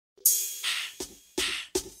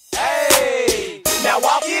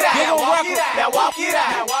Now walk it out. Now walk it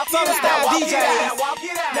out. Southern style DJs.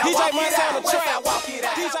 DJ Montana Trap.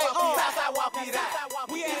 DJ O.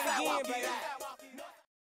 We at it again, baby.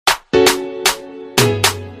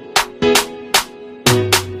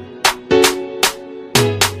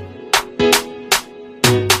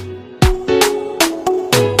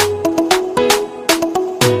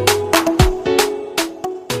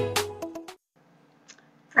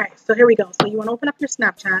 Alright, so here we go. So you want to open up your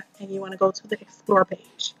Snapchat and you want to go to the Explore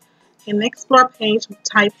page. In the Explore page,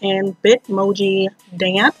 type in Bitmoji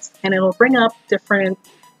dance and it'll bring up different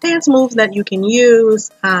dance moves that you can use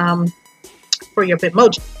for your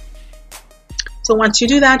Bitmoji. So once you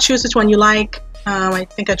do that, choose which one you like. I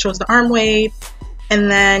think I chose the arm wave, and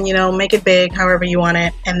then, you know, make it big however you want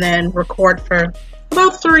it, and then record for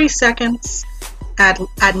about 3 seconds at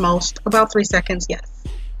most. About 3 seconds, yes.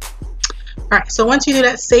 Alright, so once you do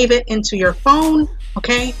that, save it into your phone,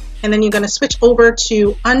 okay? And then you're going to switch over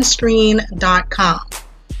to unscreen.com.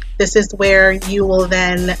 This is where you will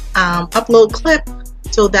then upload clip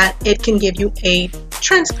so that it can give you a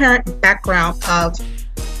transparent background of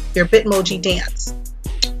your Bitmoji dance.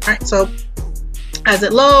 Alright, so as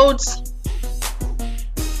it loads,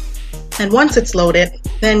 and once it's loaded,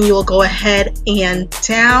 then you will go ahead and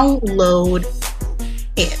download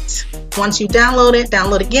it. Once you download it,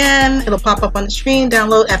 download again. It'll pop up on the screen.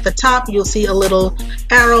 Download at the top. You'll see a little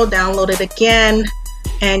arrow. Download it again.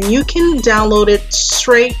 And you can download it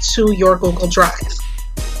straight to your Google Drive.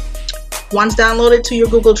 Once downloaded to your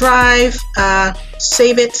Google Drive,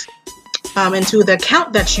 save it into the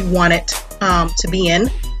account that you want it to be in.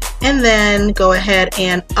 And then go ahead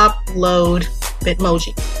and upload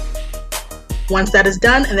Bitmoji. Once that is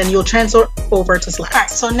done, and then you'll transfer over to Slide. Alright,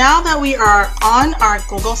 so now that we are on our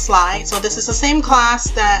Google Slide, so this is the same class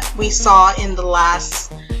that we saw in the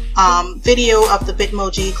last video of the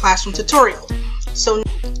Bitmoji classroom tutorial. So,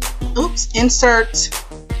 insert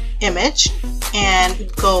image and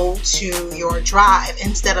go to your drive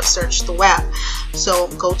instead of search the web. So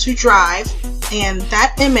go to drive, and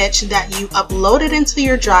that image that you uploaded into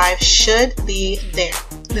your drive should be there.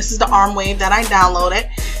 This is the arm wave that I downloaded,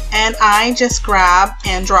 and I just grab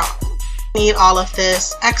and drop. Need all of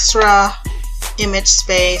this extra image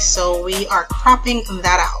space, so we are cropping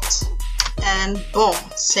that out, and boom,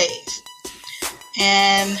 save.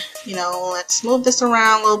 And you know, let's move this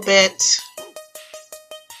around a little bit.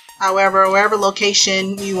 However, wherever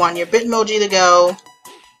location you want your Bitmoji to go.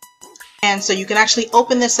 And so you can actually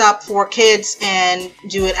open this up for kids and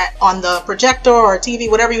do it on the projector or TV,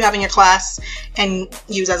 whatever you have in your class, and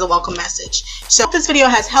use as a welcome message. So if this video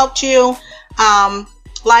has helped you,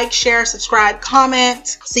 like, share, subscribe,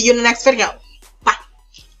 comment. See you in the next video.